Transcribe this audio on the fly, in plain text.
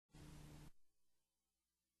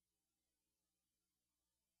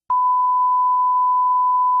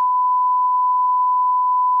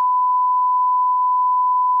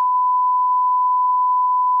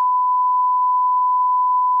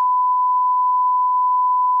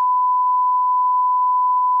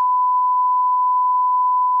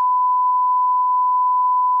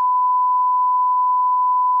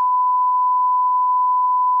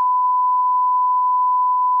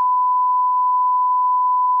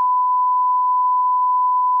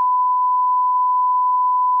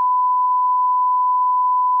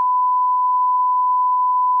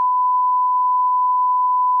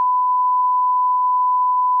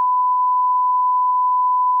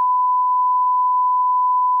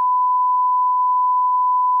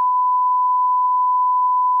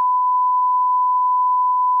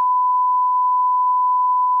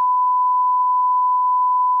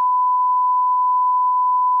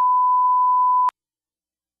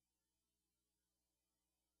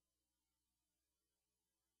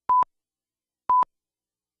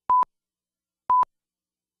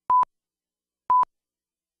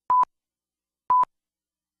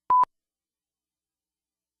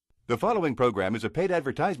The following program is a paid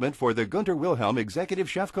advertisement for the Gunter Wilhelm Executive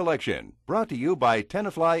Chef Collection, brought to you by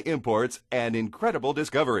Tenafly Imports and Incredible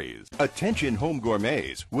Discoveries. Attention home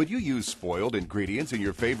gourmets, would you use spoiled ingredients in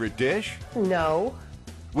your favorite dish? No.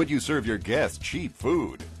 Would you serve your guests cheap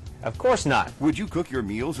food? Of course not. Would you cook your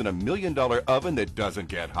meals in a $1 million oven that doesn't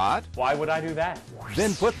get hot? Why would I do that?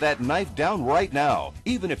 Then put that knife down right now.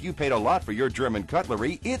 Even if you paid a lot for your German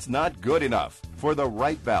cutlery, it's not good enough. For the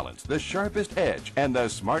right balance, the sharpest edge, and the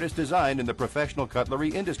smartest design in the professional cutlery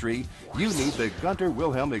industry, you need the Gunter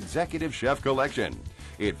Wilhelm Executive Chef Collection.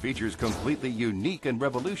 It features completely unique and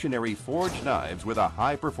revolutionary forged knives with a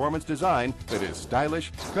high-performance design that is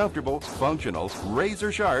stylish, comfortable, functional,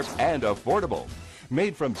 razor-sharp, and affordable.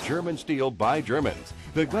 Made from German steel by Germans,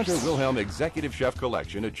 the Gunter Wilhelm Executive Chef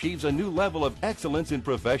Collection achieves a new level of excellence in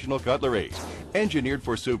professional cutlery. Engineered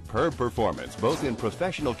for superb performance, both in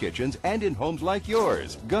professional kitchens and in homes like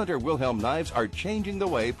yours, Gunter Wilhelm knives are changing the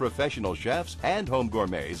way professional chefs and home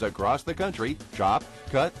gourmets across the country chop,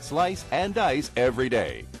 cut, slice, and dice every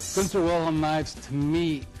day. Gunter Wilhelm knives, to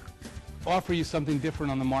me, offer you something different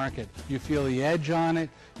on the market. You feel the edge on it,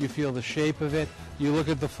 you feel the shape of it, you look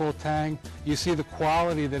at the full tang, you see the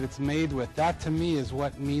quality that it's made with. That to me is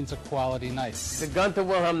what means a quality knife. The Gunter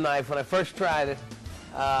Wilhelm knife, when I first tried it,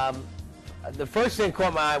 the first thing that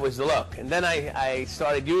caught my eye was the look. And then I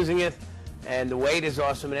started using it, and the weight is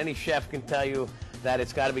awesome, and any chef can tell you that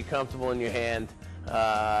it's got to be comfortable in your hand.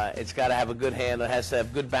 It's got to have a good handle, it has to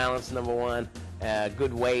have good balance, number one.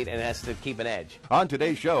 Good weight, and it has to keep an edge. On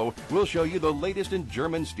today's show, we'll show you the latest in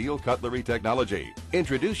German steel cutlery technology,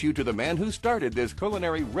 introduce you to the man who started this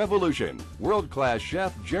culinary revolution. World-class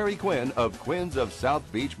chef Jerry Quinn of Quinn's of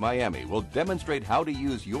South Beach, Miami will demonstrate how to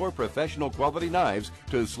use your professional quality knives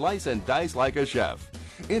to slice and dice like a chef.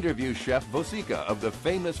 Interview Chef Vosika of the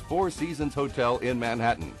famous Four Seasons Hotel in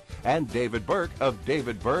Manhattan, and David Burke of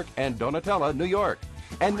David Burke and Donatella, New York.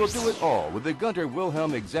 And we'll do it all with the Gunter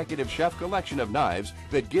Wilhelm Executive Chef Collection of knives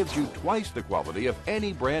that gives you twice the quality of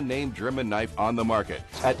any brand name German knife on the market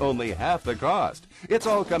at only half the cost. It's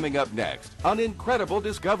all coming up next on Incredible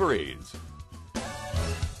Discoveries.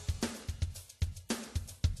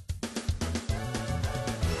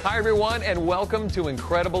 Hi everyone, and welcome to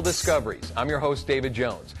Incredible Discoveries. I'm your host, David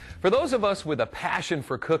Jones. For those of us with a passion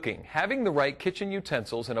for cooking, having the right kitchen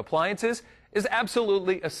utensils and appliances is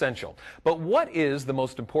absolutely essential. But what is the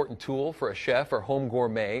most important tool for a chef or home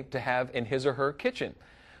gourmet to have in his or her kitchen?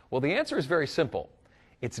 Well, the answer is very simple.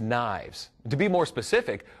 It's knives. To be more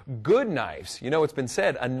specific, good knives. You know, it's been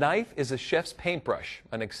said, a knife is a chef's paintbrush,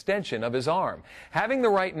 an extension of his arm. Having the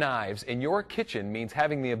right knives in your kitchen means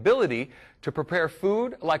having the ability to prepare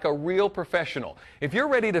food like a real professional. If you're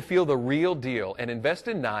ready to feel the real deal and invest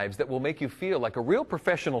in knives that will make you feel like a real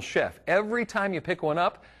professional chef every time you pick one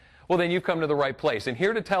up, well, then you've come to the right place. And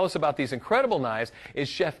here to tell us about these incredible knives is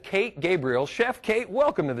Chef Kate Gabriel. Chef Kate,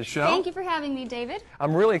 welcome to the show. Thank you for having me, David.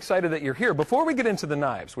 I'm really excited that you're here. Before we get into the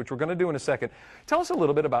knives, which we're going to do in a second, tell us a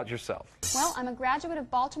little bit about yourself. Well, I'm a graduate of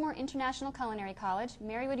Baltimore International Culinary College,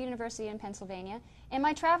 Marywood University in Pennsylvania, and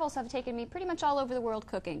my travels have taken me pretty much all over the world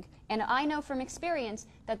cooking. And I know from experience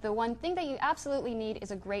that the one thing that you absolutely need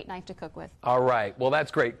is a great knife to cook with. All right. Well,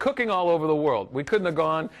 that's great. Cooking all over the world. We couldn't have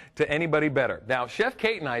gone to anybody better. Now, Chef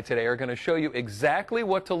Kate and I today are going to show you exactly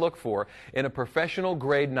what to look for in a professional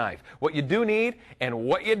grade knife, what you do need and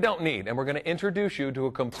what you don't need. And we're going to introduce you to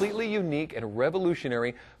a completely unique and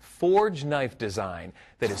revolutionary forged knife design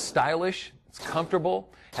that is stylish, it's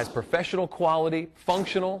comfortable, has professional quality,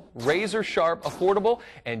 functional, razor sharp, affordable,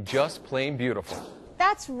 and just plain beautiful.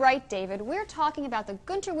 That's right, David. We're talking about the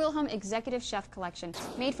Gunter Wilhelm Executive Chef Collection,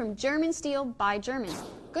 made from German steel by Germans.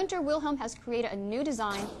 Gunter Wilhelm has created a new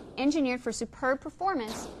design engineered for superb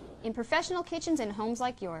performance in professional kitchens and homes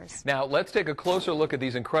like yours. Now, let's take a closer look at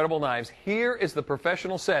these incredible knives. Here is the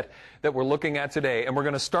professional set that we're looking at today, and we're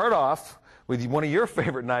going to start off with one of your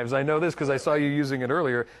favorite knives. I know this because I saw you using it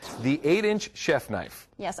earlier, the 8-inch chef knife.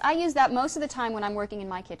 Yes, I use that most of the time when I'm working in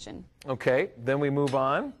my kitchen. Okay, then we move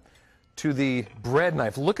on to the bread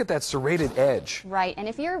knife. Look at that serrated edge. Right, and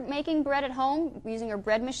if you're making bread at home using your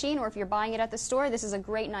bread machine, or if you're buying it at the store, this is a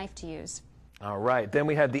great knife to use. All right, then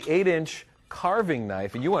we had the 8-inch carving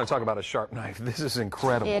knife, and you want to talk about a sharp knife. This is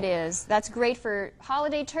incredible. It is. That's great for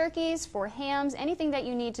holiday turkeys, for hams, anything that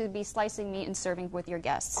you need to be slicing meat and serving with your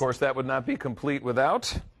guests. Of course, that would not be complete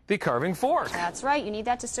without the carving fork. That's right. You need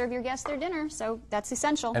that to serve your guests their dinner, so that's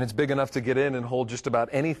essential. And it's big enough to get in and hold just about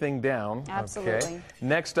anything down. Absolutely. Okay.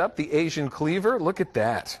 Next up, the Asian cleaver. Look at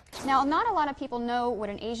that. Now, not a lot of people know what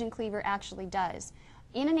an Asian cleaver actually does.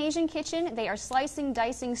 In an Asian kitchen, they are slicing,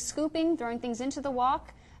 dicing, scooping, throwing things into the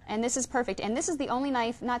wok, And this is perfect. And this is the only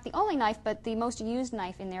knife, not the only knife, but the most used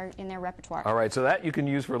knife in their repertoire. All right, so that you can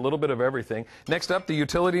use for a little bit of everything. Next up, the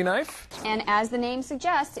utility knife. And as the name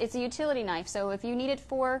suggests, it's a utility knife. So if you need it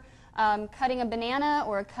for cutting a banana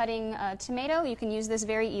or cutting a tomato, you can use this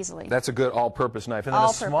very easily. That's a good all-purpose knife. And then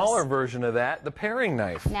a smaller version of that, the paring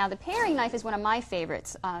knife. Now, the paring knife is one of my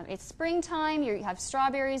favorites. It's springtime. You have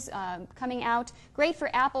strawberries coming out. Great for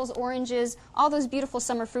apples, oranges, all those beautiful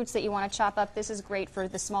summer fruits that you want to chop up. This is great for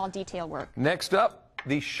the small detail work. Next up,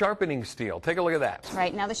 the sharpening steel. Take a look at that.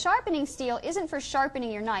 Right. Now, the sharpening steel isn't for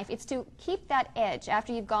sharpening your knife. It's to keep that edge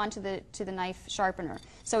after you've gone to the knife sharpener.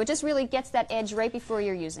 So it just really gets that edge right before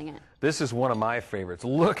you're using it. This is one of my favorites.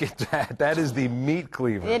 Look at that. That is the meat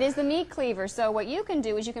cleaver. It is the meat cleaver. So what you can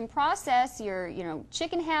do is you can process your,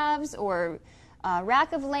 chicken halves or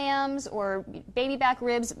rack of lambs or baby back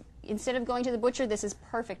ribs. Instead of going to the butcher, this is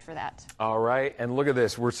perfect for that. All right, and look at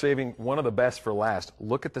this. We're saving one of the best for last.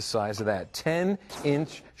 Look at the size of that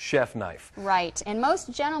 10-inch chef knife. Right, and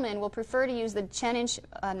most gentlemen will prefer to use the 10-inch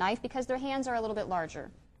knife because their hands are a little bit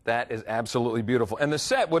larger. That is absolutely beautiful. And the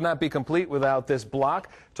set would not be complete without this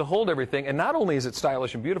block to hold everything. And not only is it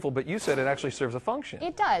stylish and beautiful, but you said it actually serves a function.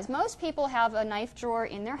 It does. Most people have a knife drawer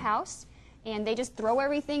in their house, and they just throw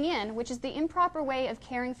everything in, which is the improper way of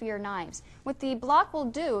caring for your knives. What the block will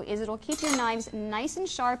do is it'll keep your knives nice and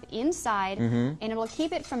sharp inside, and it'll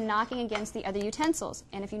keep it from knocking against the other utensils.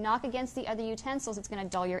 And if you knock against the other utensils, it's going to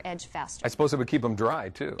dull your edge faster. I suppose it would keep them dry,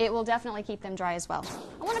 too. It will definitely keep them dry as well.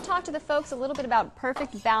 I want to talk to the folks a little bit about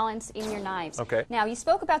perfect balance in your knives. Okay. Now, you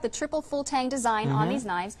spoke about the triple full tang design on these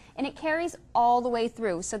knives, and it carries all the way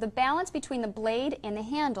through. So the balance between the blade and the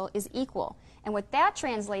handle is equal. And what that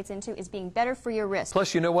translates into is being better for your wrist.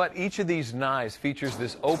 Plus, you know what? Each of these knives features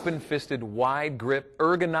this open-fisted, wide grip,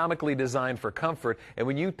 ergonomically designed for comfort. And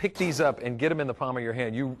when you pick these up and get them in the palm of your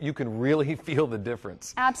hand, you can really feel the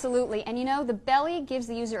difference. Absolutely. And the belly gives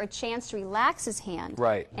the user a chance to relax his hand.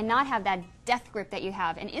 Right. And not have that death grip that you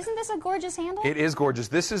have. And isn't this a gorgeous handle? It is gorgeous.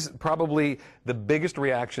 This is probably the biggest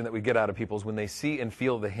reaction that we get out of people is when they see and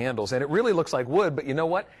feel the handles. And it really looks like wood, but you know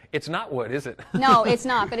what? It's not wood, is it? No, it's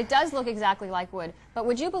not, but it does look exactly like wood. But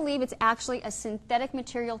would you believe it's actually a synthetic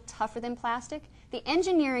material tougher than plastic? The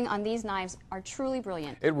engineering on these knives are truly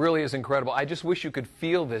brilliant. It really is incredible. I just wish you could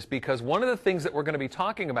feel this, because one of the things that we're going to be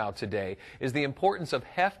talking about today is the importance of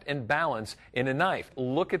heft and balance in a knife.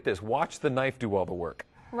 Look at this. Watch the knife do all the work.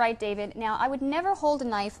 Right, David. Now, I would never hold a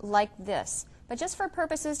knife like this, but just for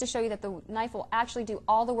purposes to show you that the knife will actually do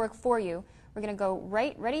all the work for you, we're going to go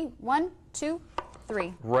right, ready, 1, 2,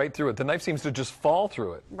 3. Right through it. The knife seems to just fall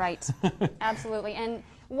through it. Right. Absolutely. And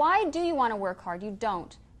why do you want to work hard? You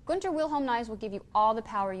don't. Gunter Wilhelm knives will give you all the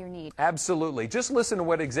power you need. Absolutely. Just listen to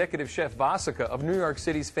what Executive Chef Vasica of New York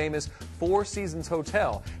City's famous Four Seasons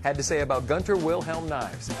Hotel had to say about Gunter Wilhelm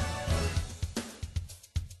knives.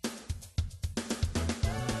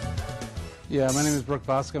 Yeah, my name is Brooke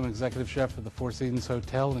Vasica. I'm executive chef at the Four Seasons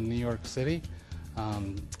Hotel in New York City.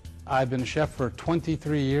 I've been a chef for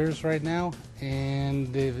 23 years right now,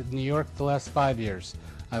 and in New York the last 5 years.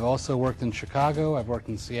 I've also worked in Chicago, I've worked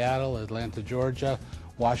in Seattle, Atlanta, Georgia,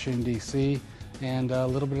 Washington, D.C., and a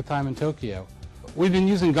little bit of time in Tokyo. We've been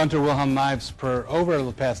using Gunter Wilhelm knives for over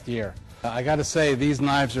the past year. I got to say, these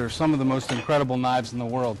knives are some of the most incredible knives in the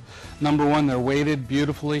world. Number one, they're weighted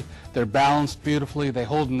beautifully, they're balanced beautifully, they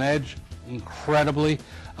hold an edge incredibly.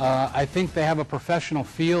 I think they have a professional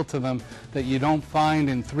feel to them that you don't find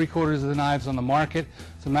in 3/4 of the knives on the market.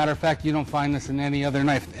 As a matter of fact, you don't find this in any other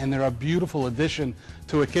knife, and they're a beautiful addition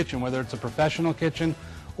to a kitchen, whether it's a professional kitchen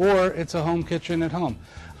or it's a home kitchen at home.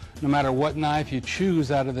 No matter what knife you choose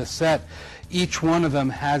out of this set, each one of them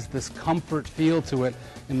has this comfort feel to it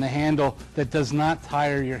in the handle that does not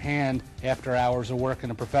tire your hand after hours of work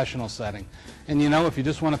in a professional setting. And if you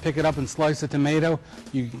just want to pick it up and slice a tomato,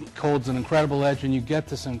 it holds an incredible edge, and you get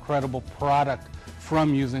this incredible product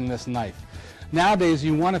from using this knife. Nowadays,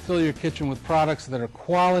 you want to fill your kitchen with products that are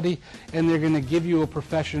quality, and they're going to give you a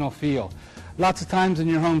professional feel. Lots of times in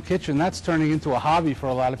your home kitchen, that's turning into a hobby for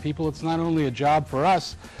a lot of people. It's not only a job for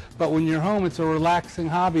us, but when you're home, it's a relaxing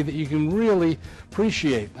hobby that you can really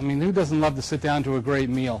appreciate. I mean, who doesn't love to sit down to a great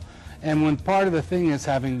meal? And when part of the thing is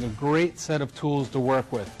having a great set of tools to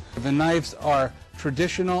work with. The knives are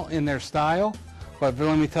traditional in their style, but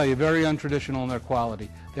let me tell you, very untraditional in their quality.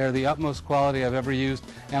 They're the utmost quality I've ever used,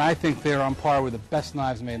 and I think they're on par with the best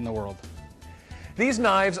knives made in the world. These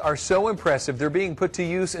knives are so impressive, they're being put to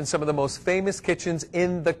use in some of the most famous kitchens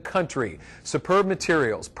in the country. Superb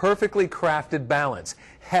materials, perfectly crafted balance,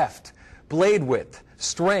 heft, blade width,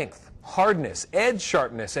 strength, hardness, edge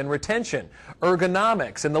sharpness and retention,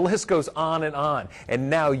 ergonomics, and the list goes on and on. And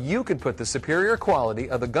now you can put the superior quality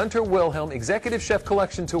of the Gunter Wilhelm Executive Chef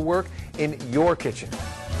Collection to work in your kitchen.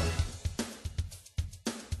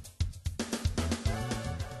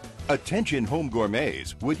 Attention home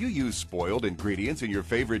gourmets, would you use spoiled ingredients in your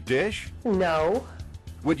favorite dish? No.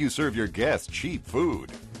 Would you serve your guests cheap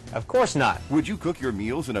food? Of course not. Would you cook your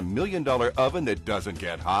meals in a $1 million oven that doesn't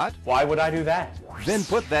get hot? Why would I do that? Then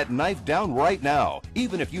put that knife down right now.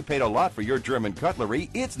 Even if you paid a lot for your German cutlery,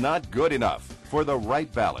 it's not good enough. For the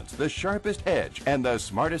right balance, the sharpest edge, and the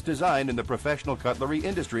smartest design in the professional cutlery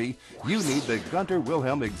industry, you need the Gunter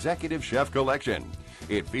Wilhelm Executive Chef Collection.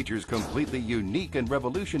 It features completely unique and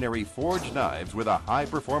revolutionary forged knives with a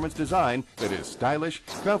high-performance design that is stylish,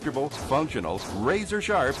 comfortable, functional,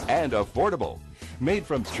 razor-sharp, and affordable. Made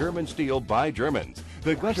from German steel by Germans,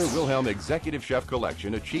 the Gunter Wilhelm Executive Chef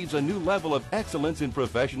Collection achieves a new level of excellence in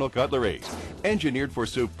professional cutlery. Engineered for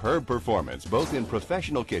superb performance both in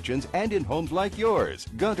professional kitchens and in homes like yours,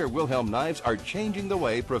 Gunter Wilhelm knives are changing the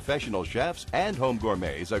way professional chefs and home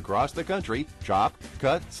gourmets across the country chop,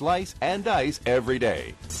 cut, slice, and dice every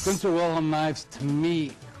day. Gunter Wilhelm knives, to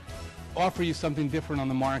me, offer you something different on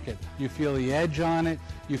the market. You feel the edge on it,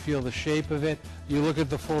 you feel the shape of it, you look at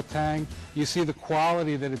the full tang, you see the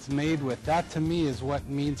quality that it's made with. That to me is what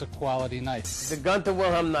means a quality knife. The Gunter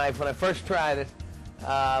Wilhelm knife, when I first tried it,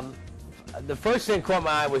 the first thing that caught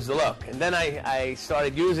my eye was the look. And then I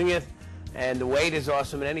started using it, and the weight is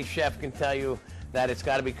awesome, and any chef can tell you that it's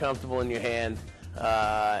got to be comfortable in your hand.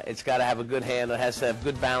 It's got to have a good handle, it has to have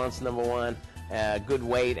good balance, number one. Good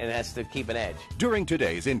weight, and it has to keep an edge. During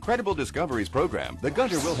today's Incredible Discoveries program, the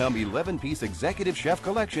Gunter Wilhelm 11-piece Executive Chef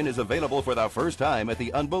Collection is available for the first time at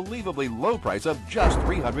the unbelievably low price of just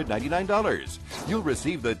 $399. You'll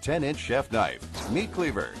receive the 10-inch chef knife, meat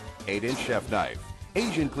cleaver, 8-inch chef knife,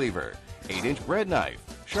 Asian cleaver, 8-inch bread knife,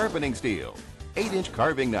 sharpening steel, 8-inch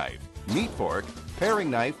carving knife, meat fork, paring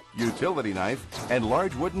knife, utility knife, and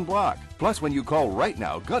large wooden block. Plus, when you call right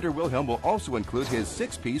now, Gunter Wilhelm will also include his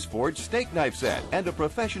 6-piece forged steak knife set and a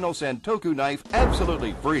professional Santoku knife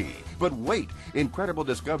absolutely free. But wait, Incredible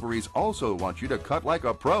Discoveries also wants you to cut like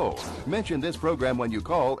a pro. Mention this program when you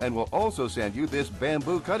call and we'll also send you this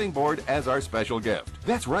bamboo cutting board as our special gift.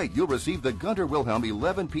 That's right, you'll receive the Gunter Wilhelm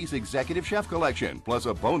 11-piece Executive Chef Collection, plus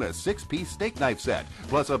a bonus 6-piece steak knife set,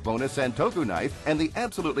 plus a bonus Santoku knife, and the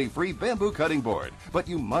absolutely free bamboo cutting board. But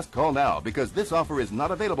you must call now because this offer is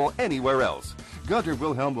not available anywhere else. Gunter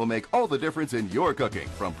Wilhelm will make all the difference in your cooking,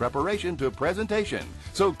 from preparation to presentation.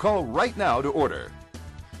 So call right now to order.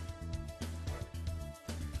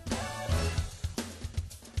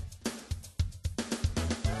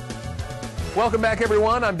 Welcome back,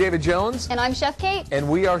 everyone. I'm David Jones. And I'm Chef Kate. And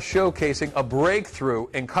we are showcasing a breakthrough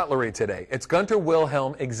in cutlery today. It's Gunter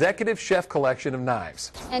Wilhelm Executive Chef Collection of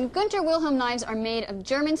Knives. And Gunter Wilhelm knives are made of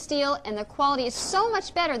German steel, and the quality is so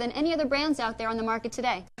much better than any other brands out there on the market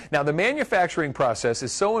today. Now, the manufacturing process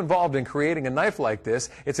is so involved in creating a knife like this,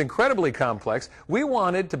 it's incredibly complex. We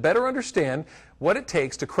wanted to better understand what it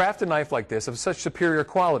takes to craft a knife like this of such superior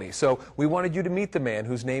quality. So we wanted you to meet the man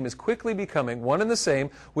whose name is quickly becoming one and the same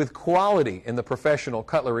with quality in the professional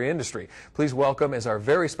cutlery industry. Please welcome as our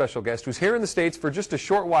very special guest, who's here in the States for just a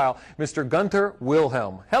short while, Mr. Gunter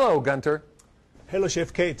Wilhelm. Hello, Gunter. Hello,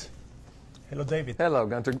 Chef Kate. Hello, David. Hello,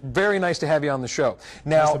 Gunter. Very nice to have you on the show.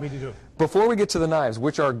 Now, nice to meet you too. Before we get to the knives,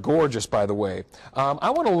 which are gorgeous, by the way, I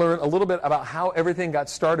want to learn a little bit about how everything got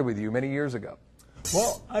started with you many years ago.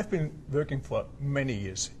 Well, I've been working for many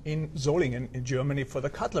years in Solingen in Germany for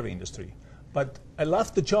the cutlery industry. But I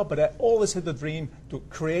loved the job, but I always had the dream to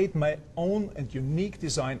create my own and unique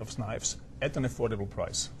design of knives at an affordable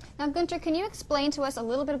price. Now, Gunter, can you explain to us a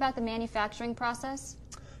little bit about the manufacturing process?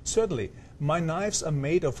 Certainly. My knives are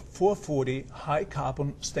made of 440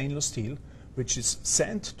 high-carbon stainless steel, which is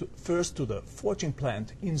sent first to the forging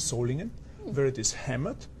plant in Solingen, where it is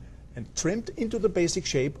hammered and trimmed into the basic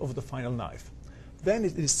shape of the final knife. Then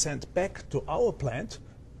it is sent back to our plant,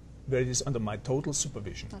 where it is under my total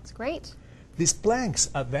supervision. That's great. These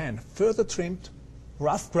blanks are then further trimmed,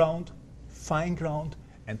 rough ground, fine ground,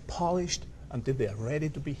 and polished until they are ready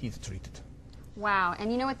to be heat treated. Wow,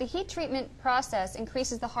 and you know what? The heat treatment process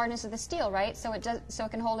increases the hardness of the steel, right? So it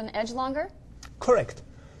can hold an edge longer? Correct.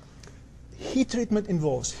 Heat treatment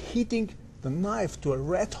involves heating the knife to a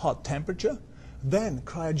red-hot temperature, then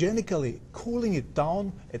cryogenically cooling it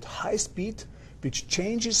down at high speed, which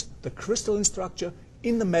changes the crystalline structure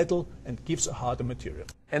in the metal and gives a harder material.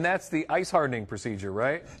 And that's the ice hardening procedure,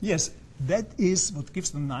 right? Yes, that is what gives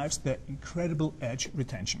the knives their incredible edge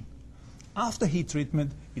retention. After heat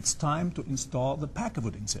treatment, it's time to install the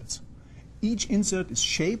packerwood insets. Each insert is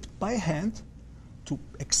shaped by hand to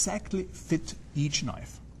exactly fit each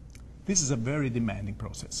knife. This is a very demanding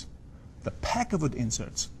process. The pack-of-wood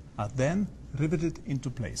inserts are then riveted into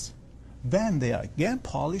place. Then they are again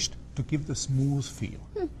polished to give the smooth feel.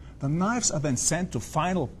 The knives are then sent to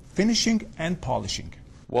final finishing and polishing.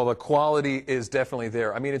 Well, the quality is definitely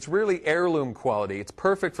there. I mean, it's really heirloom quality. It's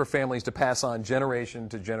perfect for families to pass on generation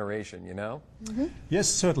to generation, you know? Yes,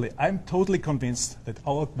 certainly. I'm totally convinced that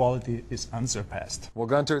our quality is unsurpassed. Well,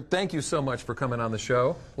 Gunter, thank you so much for coming on the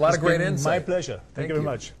show. A lot of great insight. My pleasure. Thank you very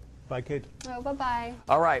much. Bye, Kate. Oh, bye-bye.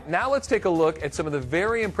 All right, now let's take a look at some of the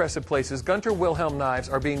very impressive places Gunter Wilhelm knives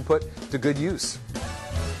are being put to good use.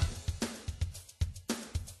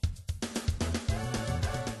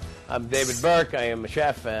 I'm David Burke. I am a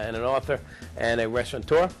chef and an author and a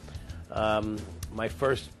restaurateur. My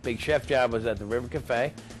first big chef job was at the River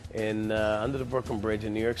Cafe under the Brooklyn Bridge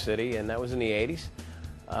in New York City, and that was in the 80s.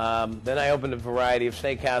 Then I opened a variety of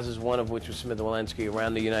steakhouses, one of which was Smith & Wollensky,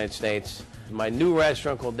 around the United States. My new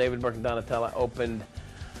restaurant called David Burke and Donatella opened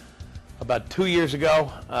about 2 years ago.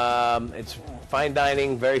 It's fine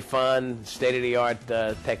dining, very fun,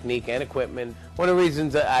 state-of-the-art technique and equipment. One of the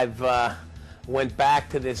reasons that I've went back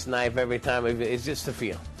to this knife every time is just the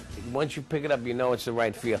feel. Once you pick it up, you know it's the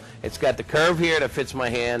right feel. It's got the curve here that fits my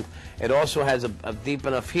hand. It also has a deep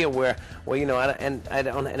enough here where you know, and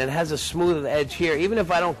it has a smooth edge here. Even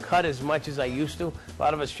if I don't cut as much as I used to, a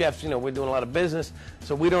lot of us chefs, you know, we're doing a lot of business,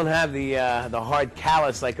 so we don't have the hard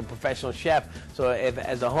callus like a professional chef. So if,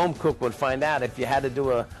 as a home cook would find out, if you had to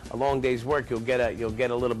do a long day's work, you'll get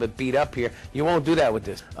a little bit beat up here. You won't do that with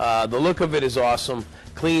this. The look of it is awesome,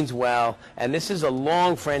 cleans well, and this is a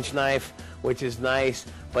long French knife, which is nice,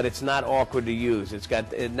 but it's not awkward to use.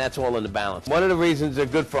 And that's all in the balance. One of the reasons they're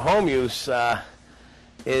good for home use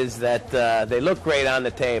is that they look great on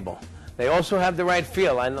the table. They also have the right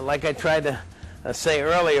feel. Like I tried to say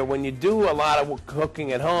earlier, when you do a lot of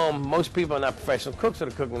cooking at home, most people are not professional cooks that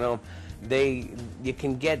are cooking at home. You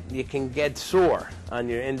can get sore on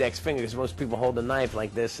your index finger because most people hold a knife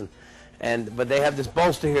like this, but they have this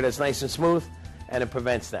bolster here that's nice and smooth, and it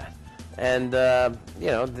prevents that. And you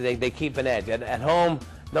know, they keep an edge. At home,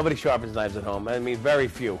 nobody sharpens knives at home. I mean, very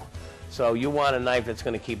few. So you want a knife that's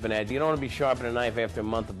going to keep an edge. You don't want to be sharpening a knife after a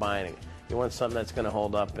month of buying it. You want something that's going to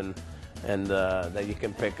hold up and that you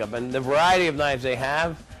can pick up. And the variety of knives they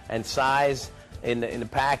have and size in the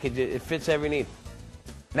package, it fits every need.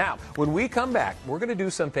 Now, when we come back, we're going to do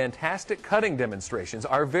some fantastic cutting demonstrations.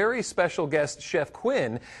 Our very special guest, Chef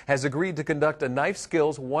Quinn, has agreed to conduct a Knife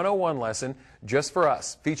Skills 101 lesson just for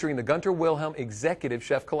us, featuring the Gunter Wilhelm Executive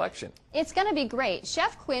Chef Collection. It's going to be great.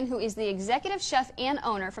 Chef Quinn, who is the executive chef and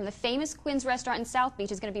owner from the famous Quinn's restaurant in South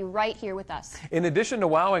Beach, is going to be right here with us. In addition to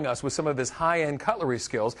wowing us with some of his high-end cutlery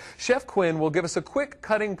skills, Chef Quinn will give us a quick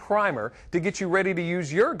cutting primer to get you ready to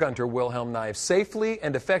use your Gunter Wilhelm knife safely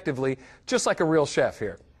and effectively, just like a real chef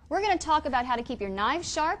here. We're going to talk about how to keep your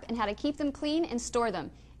knives sharp and how to keep them clean and store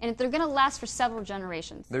them. And they're going to last for several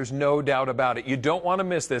generations. There's no doubt about it. You don't want to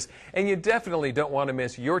miss this, and you definitely don't want to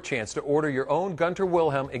miss your chance to order your own Gunter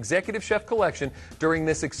Wilhelm Executive Chef Collection during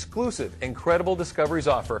this exclusive Incredible Discoveries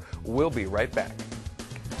offer. We'll be right back.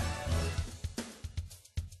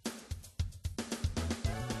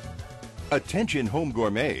 Attention home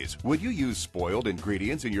gourmets, would you use spoiled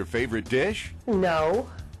ingredients in your favorite dish? No.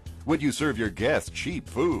 Would you serve your guests cheap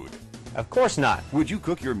food? Of course not. Would you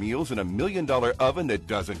cook your meals in a $1 million oven that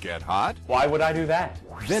doesn't get hot? Why would I do that?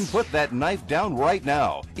 Then put that knife down right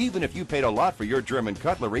now. Even if you paid a lot for your German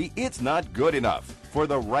cutlery, it's not good enough. For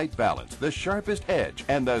the right balance, the sharpest edge,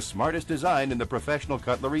 and the smartest design in the professional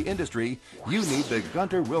cutlery industry, you need the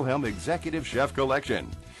Gunter Wilhelm Executive Chef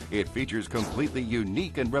Collection. It features completely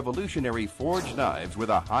unique and revolutionary forged knives with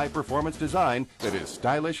a high-performance design that is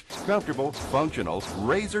stylish, comfortable, functional,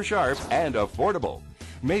 razor-sharp, and affordable.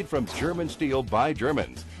 Made from German steel by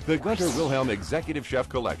Germans, the Gunter Wilhelm Executive Chef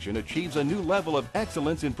Collection achieves a new level of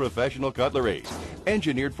excellence in professional cutlery.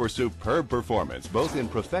 Engineered for superb performance both in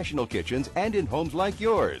professional kitchens and in homes like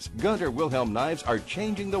yours, Gunter Wilhelm knives are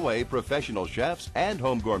changing the way professional chefs and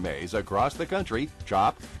home gourmets across the country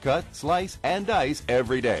chop, cut, slice, and dice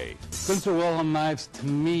every day. Gunter Wilhelm knives, to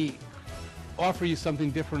me, offer you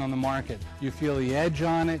something different on the market. You feel the edge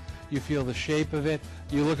on it, you feel the shape of it,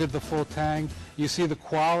 you look at the full tang, you see the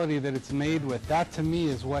quality that it's made with. That to me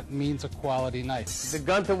is what means a quality knife. The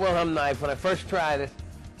Gunter Wilhelm knife, when I first tried it,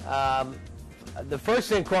 the first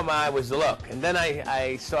thing that caught my eye was the look. And then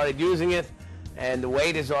I started using it, and the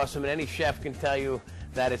weight is awesome, and any chef can tell you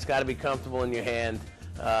that it's got to be comfortable in your hand.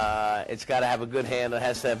 It's got to have a good handle. It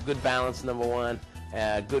has to have good balance, number one.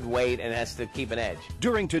 good weight, and has to keep an edge.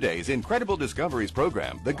 During today's Incredible Discoveries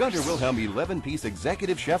program, the Gunter Wilhelm 11-piece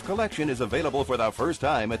Executive Chef Collection is available for the first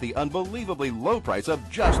time at the unbelievably low price of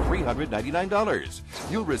just $399.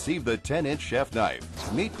 You'll receive the 10-inch chef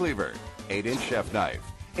knife, meat cleaver, 8-inch chef knife,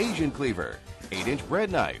 Asian cleaver, 8-inch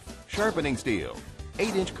bread knife, sharpening steel,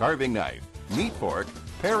 8-inch carving knife, meat fork,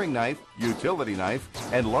 paring knife, utility knife,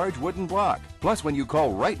 and large wooden block. Plus, when you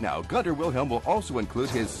call right now, Gunter Wilhelm will also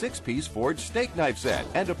include his 6-piece forged steak knife set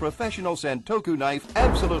and a professional Santoku knife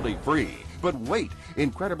absolutely free. But wait,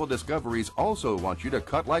 Incredible Discoveries also wants you to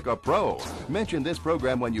cut like a pro. Mention this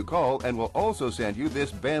program when you call and we'll also send you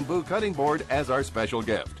this bamboo cutting board as our special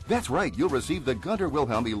gift. That's right, you'll receive the Gunter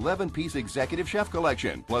Wilhelm 11-piece Executive Chef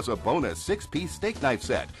Collection, plus a bonus 6-piece steak knife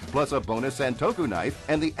set, plus a bonus Santoku knife,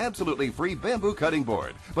 and the absolutely free bamboo cutting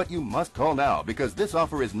board. But you must call now because this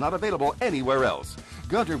offer is not available anywhere else.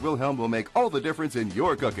 Gunter Wilhelm will make all the difference in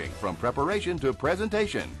your cooking, from preparation to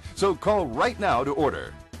presentation. So call right now to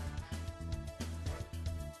order.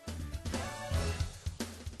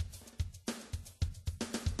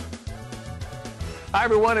 Hi,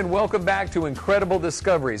 everyone, and welcome back to Incredible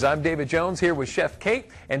Discoveries. I'm David Jones here with Chef Kate,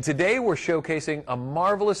 and today we're showcasing a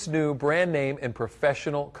marvelous new brand name in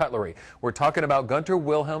professional cutlery. We're talking about Gunter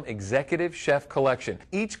Wilhelm Executive Chef Collection.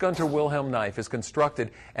 Each Gunter Wilhelm knife is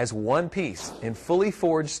constructed as one piece in fully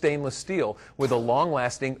forged stainless steel with a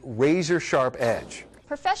long-lasting, razor-sharp edge.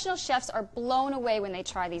 Professional chefs are blown away when they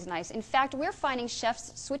try these knives. In fact, we're finding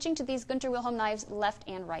chefs switching to these Gunter Wilhelm knives left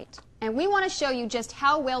and right. And we want to show you just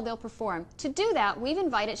how well they'll perform. To do that, we've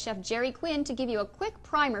invited Chef Jerry Quinn to give you a quick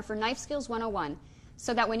primer for Knife Skills 101,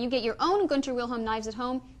 so that when you get your own Gunter Wilhelm knives at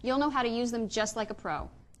home, you'll know how to use them just like a pro.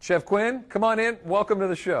 Chef Quinn, come on in. Welcome to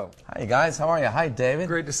the show. Hi, guys. How are you? Hi, David.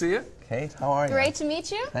 Great to see you. Kate, how are you? Great to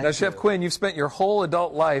meet you. Now, Chef Quinn, you've spent your whole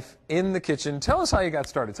adult life in the kitchen. Tell us how you got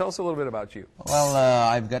started. Tell us a little bit about you. Well,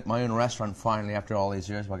 I've got my own restaurant finally after all these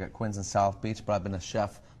years. I got Quinn's in South Beach, but I've been a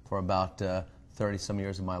chef for about 30-some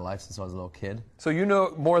years of my life since I was a little kid. So you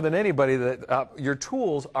know more than anybody that your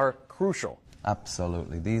tools are crucial.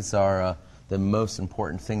 Absolutely. These are the most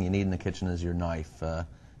important thing you need in the kitchen is your knife.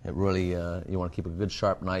 It really, you want to keep a good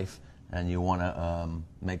sharp knife, and you want to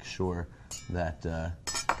make sure that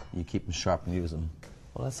you keep them sharp and use them.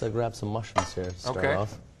 Well, let's grab some mushrooms here to start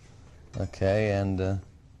off. Okay, and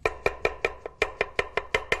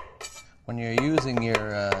when you're using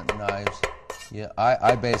your knives,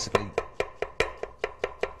 I basically...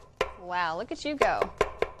 Wow, look at you go.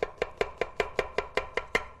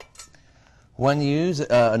 When you use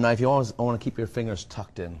a knife, you always want to keep your fingers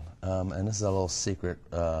tucked in. And this is a little secret,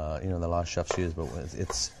 that a lot of chefs use, but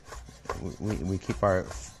we keep our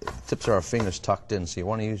tips of our fingers tucked in. So you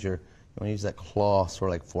want to use that claw sort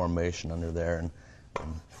of like formation under there,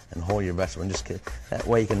 and hold your vegetable. And just that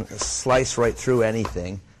way you can slice right through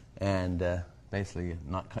anything, and basically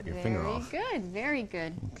not cut your finger off. Very good, very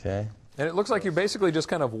good. Okay. And it looks like you're basically just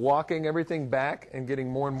kind of walking everything back and getting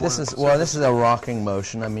more and more. This is a rocking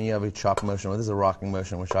motion. I mean, you have a chop motion. Well, this is a rocking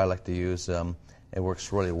motion, which I like to use. It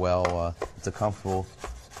works really well. It's a comfortable,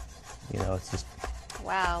 it's just...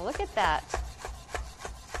 Wow, look at that.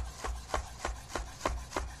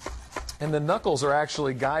 And the knuckles are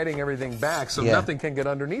actually guiding everything back, so nothing can get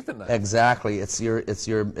underneath the knife. Exactly. It's your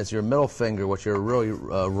middle finger, what you're really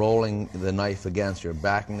rolling the knife against. You're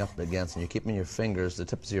backing up against, and you're keeping your fingers, the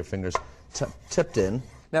tips of your fingers, tipped in.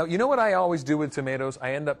 Now, you know what I always do with tomatoes?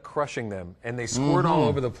 I end up crushing them, and they squirt all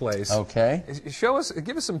over the place. Okay.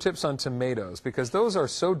 Give us some tips on tomatoes, because those are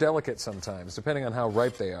so delicate sometimes, depending on how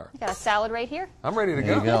ripe they are. You got a salad right here? I'm ready to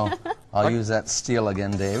There you go. go. I'll use that steel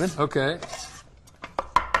again, David. Okay.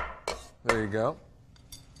 There you go.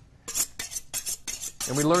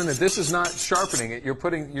 And we learned that this is not sharpening it. You're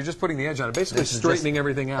just putting the edge on it, basically straightening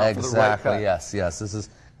everything out for the right cut. Exactly, yes. This is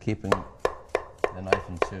keeping the knife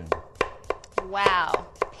in tune. Wow,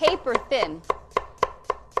 paper thin.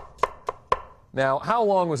 Now, how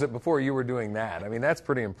long was it before you were doing that? I mean, that's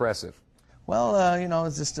pretty impressive. Well,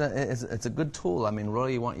 it's just it's a good tool. I mean,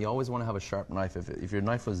 really, you always want to have a sharp knife. If your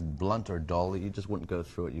knife was blunt or dull, you just wouldn't go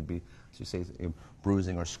through it. You'd be, as you say,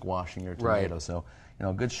 bruising or squashing your tomato. Right. So,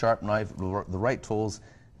 a good sharp knife, the right tools,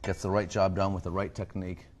 gets the right job done with the right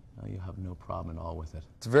technique. You have no problem at all with it.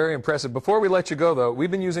 It's very impressive. Before we let you go, though,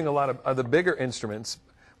 we've been using a lot of the bigger instruments.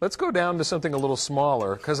 Let's go down to something a little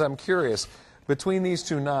smaller, because I'm curious. Between these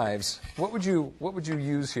two knives, what would you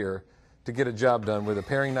use here to get a job done with a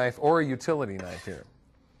paring knife or a utility knife here?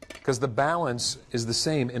 Because the balance is the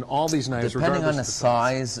same in all these knives, depending on the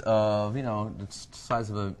size. size of, the size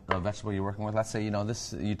of a vegetable you're working with. Let's say,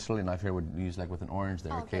 this utility knife here would use like with an orange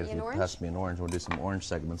there. Okay, It has to be an orange. We'll do some orange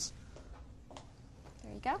segments.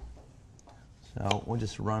 There you go. So we'll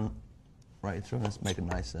just run right through. Let's make a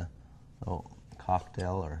nice little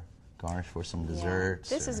cocktail or garnish for some desserts.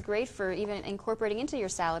 This is great for even incorporating into your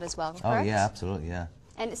salad as well, correct? Oh yeah, absolutely, yeah.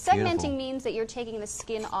 And segmenting Beautiful. means that you're taking the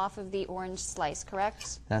skin off of the orange slice,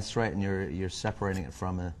 correct? That's right, and you're separating it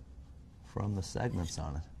from the segments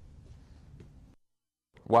on it.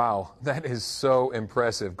 Wow, that is so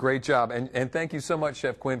impressive. Great job. And thank you so much,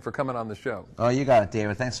 Chef Quinn, for coming on the show. Oh, you got it,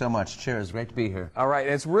 David. Thanks so much. Cheers. Great to be here. All right,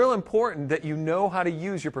 and it's real important that you know how to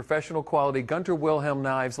use your professional quality Gunter Wilhelm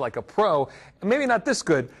knives like a pro. Maybe not this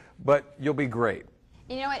good, but you'll be great.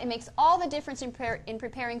 You know what? It makes all the difference in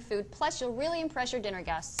preparing food, plus you'll really impress your dinner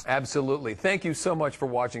guests. Absolutely. Thank you so much for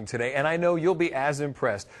watching today, and I know you'll be as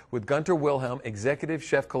impressed with Gunter Wilhelm Executive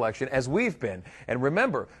Chef Collection as we've been. And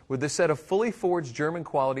remember, with this set of fully forged German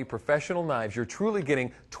quality professional knives, you're truly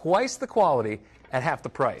getting twice the quality at half the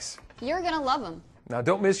price. You're going to love them. Now,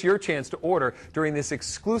 don't miss your chance to order during this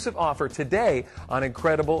exclusive offer today on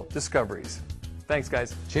Incredible Discoveries. Thanks,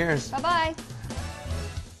 guys. Cheers. Bye-bye.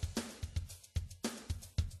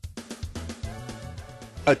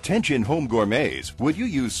 Attention home gourmets, would you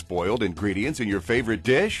use spoiled ingredients in your favorite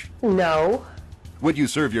dish? No. Would you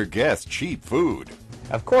serve your guests cheap food?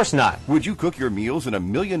 Of course not. Would you cook your meals in a $1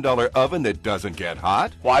 million oven that doesn't get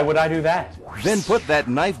hot? Why would I do that? Then put that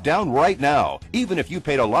knife down right now. Even if you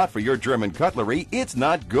paid a lot for your German cutlery, it's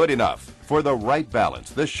not good enough. For the right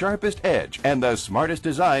balance, the sharpest edge, and the smartest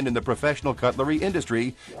design in the professional cutlery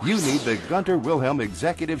industry, you need the Gunter Wilhelm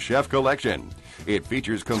Executive Chef Collection. It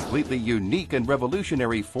features completely unique and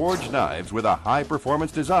revolutionary forged knives with a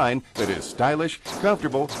high-performance design that is stylish,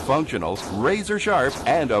 comfortable, functional, razor-sharp,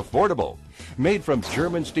 and affordable. Made from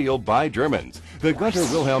German steel by Germans, the Gunter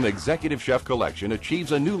Wilhelm Executive Chef Collection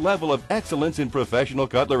achieves a new level of excellence in professional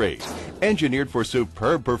cutlery. Engineered for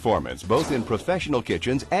superb performance both in professional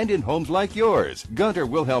kitchens and in homes like yours, Gunter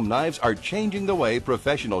Wilhelm knives are changing the way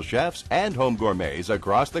professional chefs and home gourmets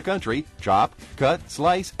across the country chop, cut,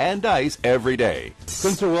 slice, and dice every day.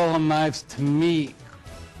 Gunter Wilhelm knives, to me,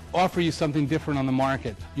 offer you something different on the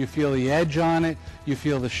market. You feel the edge on it, you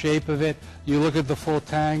feel the shape of it, you look at the full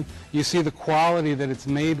tang, you see the quality that it's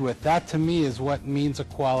made with. That to me is what means a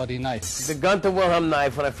quality knife. The Gunter Wilhelm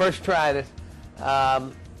knife, when I first tried it,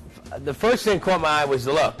 the first thing that caught my eye was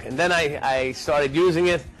the look. And then I started using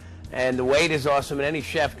it, and the weight is awesome, and any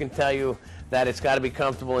chef can tell you that it's got to be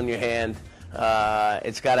comfortable in your hand.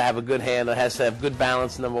 It's got to have a good handle, it has to have good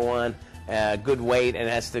balance, number one. Good weight, and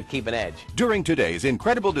has to keep an edge. During today's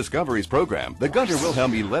Incredible Discoveries program, the Gunter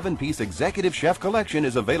Wilhelm 11-piece Executive Chef Collection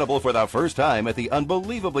is available for the first time at the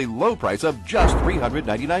unbelievably low price of just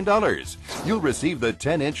 $399. You'll receive the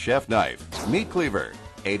 10-inch chef knife, meat cleaver,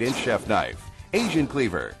 8-inch chef knife, Asian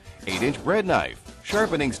cleaver, 8-inch bread knife,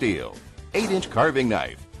 sharpening steel, 8-inch carving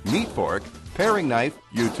knife, meat fork, paring knife,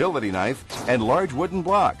 utility knife, and large wooden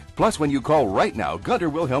block. Plus, when you call right now, Gunter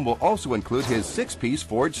Wilhelm will also include his 6-piece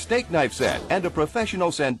forged steak knife set and a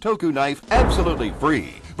professional Santoku knife absolutely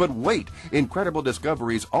free. But wait, Incredible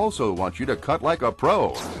Discoveries also wants you to cut like a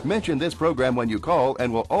pro. Mention this program when you call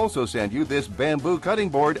and we'll also send you this bamboo cutting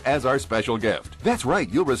board as our special gift. That's right,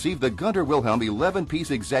 you'll receive the Gunter Wilhelm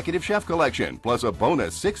 11-piece Executive Chef Collection, plus a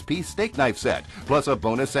bonus 6-piece steak knife set, plus a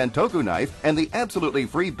bonus Santoku knife, and the absolutely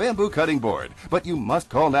free bamboo cutting board. But you must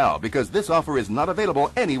call now because this offer is not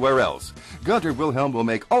available anywhere else. Gunter Wilhelm will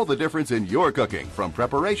make all the difference in your cooking, from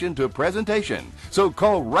preparation to presentation. So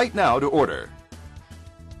call right now to order.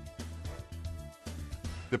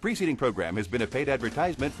 The preceding program has been a paid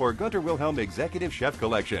advertisement for Gunter Wilhelm Executive Chef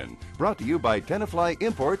Collection, brought to you by Tenafly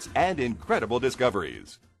Imports and Incredible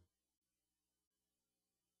Discoveries.